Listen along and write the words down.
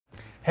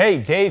Hey,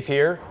 Dave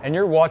here, and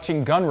you're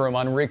watching Gun Room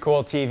on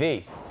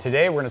RECOILtv.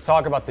 Today we're going to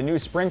talk about the new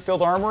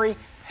Springfield Armory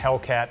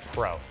Hellcat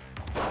Pro.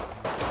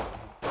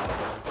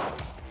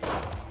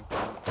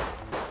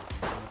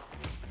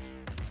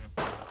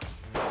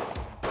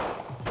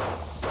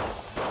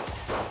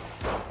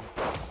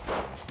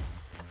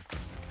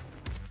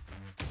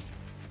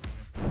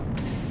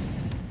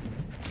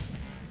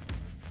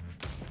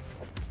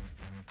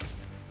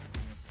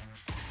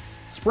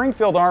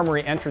 Springfield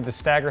Armory entered the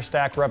stagger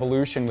stack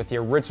revolution with the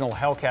original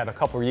Hellcat a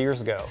couple of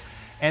years ago,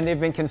 and they've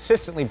been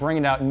consistently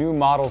bringing out new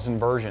models and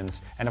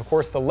versions. And of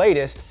course, the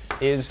latest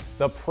is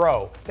the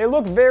Pro. They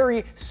look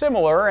very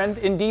similar, and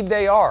indeed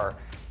they are.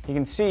 You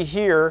can see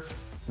here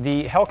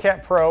the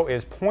Hellcat Pro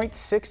is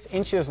 0.6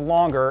 inches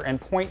longer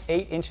and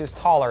 0.8 inches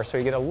taller, so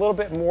you get a little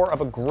bit more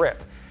of a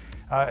grip.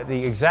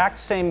 The exact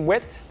same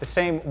width, the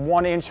same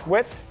 1-inch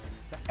width.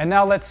 And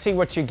now let's see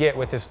what you get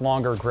with this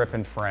longer grip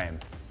and frame.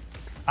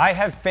 I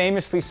have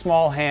famously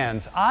small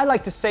hands. I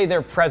like to say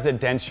they're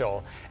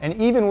presidential. And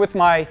even with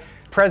my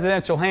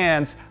presidential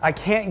hands, I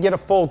can't get a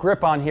full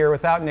grip on here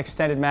without an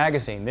extended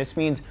magazine. This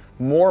means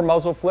more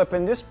muzzle flip,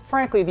 and just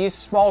frankly, these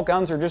small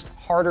guns are just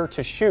harder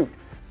to shoot.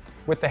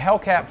 With the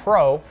Hellcat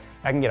Pro,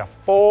 I can get a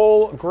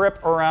full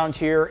grip around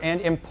here,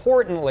 and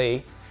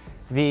importantly,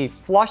 the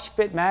flush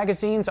fit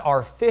magazines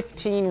are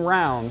 15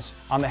 rounds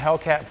on the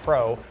Hellcat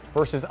Pro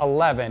versus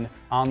 11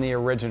 on the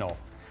original.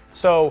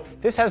 So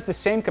this has the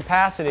same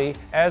capacity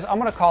as, I'm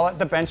going to call it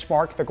the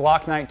benchmark, the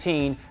Glock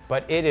 19,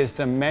 but it is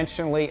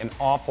dimensionally an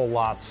awful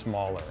lot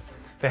smaller.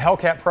 The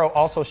Hellcat Pro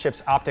also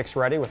ships optics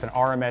ready with an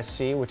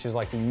RMSC, which is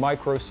like the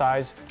micro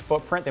size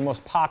footprint, the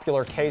most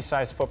popular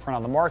case-size footprint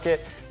on the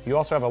market. You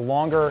also have a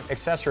longer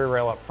accessory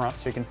rail up front,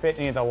 so you can fit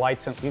any of the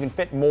lights, and you can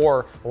fit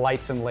more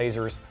lights and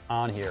lasers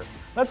on here.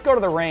 Let's go to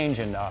the range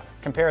and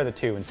compare the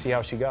two and see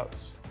how she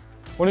goes.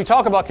 When we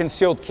talk about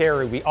concealed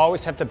carry, we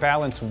always have to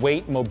balance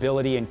weight,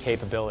 mobility, and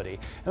capability.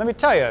 And let me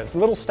tell you,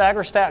 little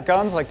stagger stack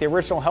guns like the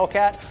original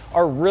Hellcat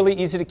are really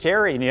easy to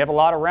carry, and you have a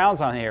lot of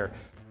rounds on here.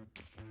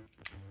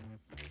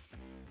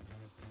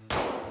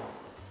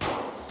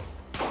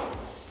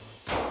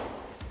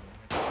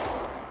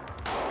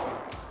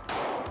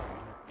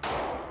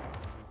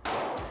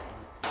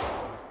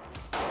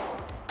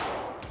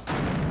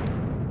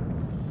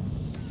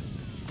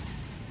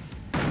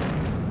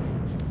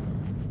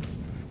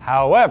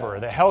 However,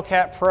 the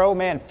Hellcat Pro,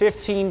 man,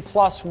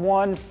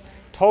 15+1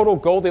 total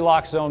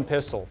Goldilocks zone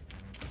pistol.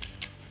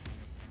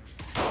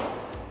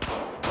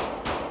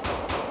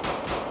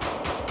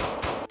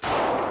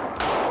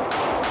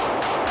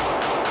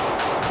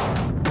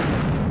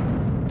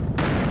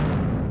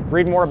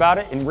 Read more about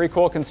it in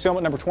Recoil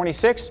Concealment number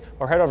 26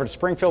 or head over to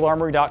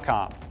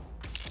SpringfieldArmory.com.